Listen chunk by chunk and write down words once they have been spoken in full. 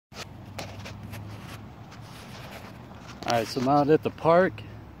Alright, so I'm out at the park,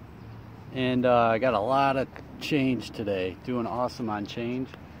 and I got a lot of change today. Doing awesome on change.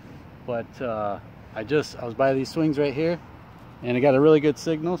 But I was by these swings right here, and I got a really good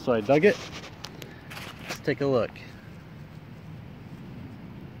signal, so I dug it. Let's take a look.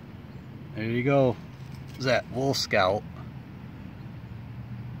 There you go. What's that? Wolf Scout.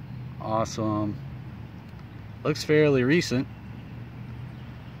 Awesome. Looks fairly recent.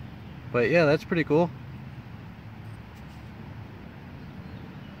 But yeah, that's pretty cool.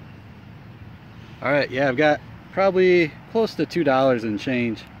 Alright, yeah, I've got probably close to $2 in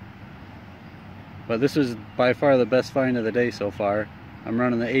change. But this is by far the best find of the day so far. I'm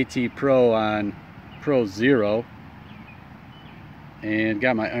running the AT Pro on Pro 0. And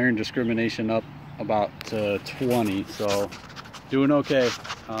got my iron discrimination up about 20, so doing okay.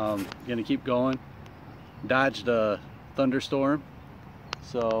 Gonna keep going. Dodged a thunderstorm,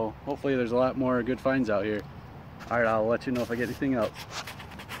 so hopefully there's a lot more good finds out here. Alright, I'll let you know if I get anything else.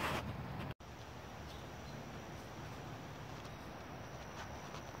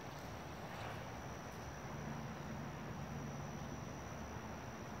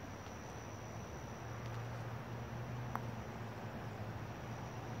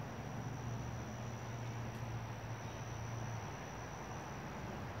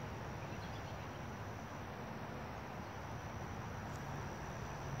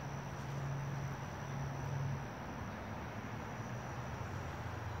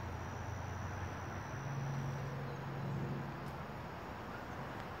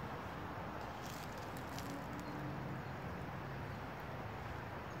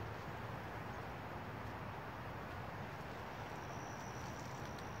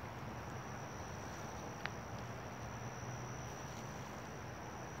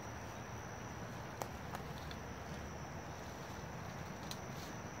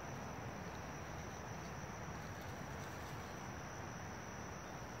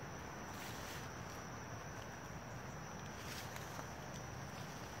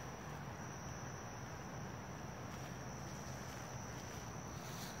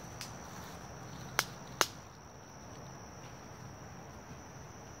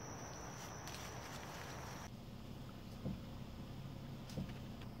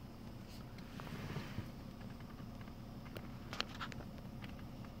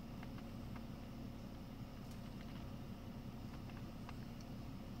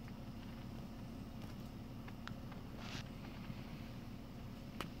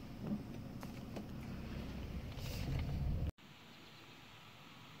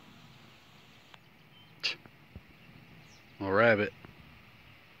 A rabbit.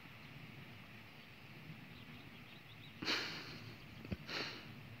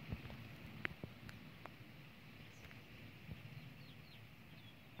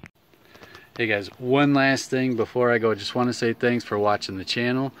 Hey guys, one last thing before I go. Just want to say thanks for watching the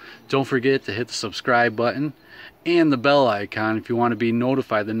channel. Don't forget to hit the subscribe button and the bell icon if you want to be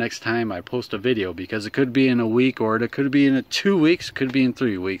notified the next time I post a video, because it could be in a week, or it could be in 2 weeks, could be in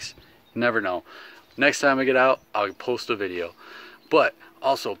 3 weeks. You never know. Next time I get out, I'll post a video. But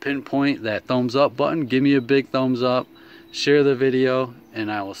also pinpoint that thumbs up button. Give me a big thumbs up. Share the video, and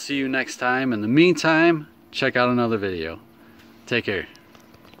I will see you next time. In the meantime, check out another video. Take care.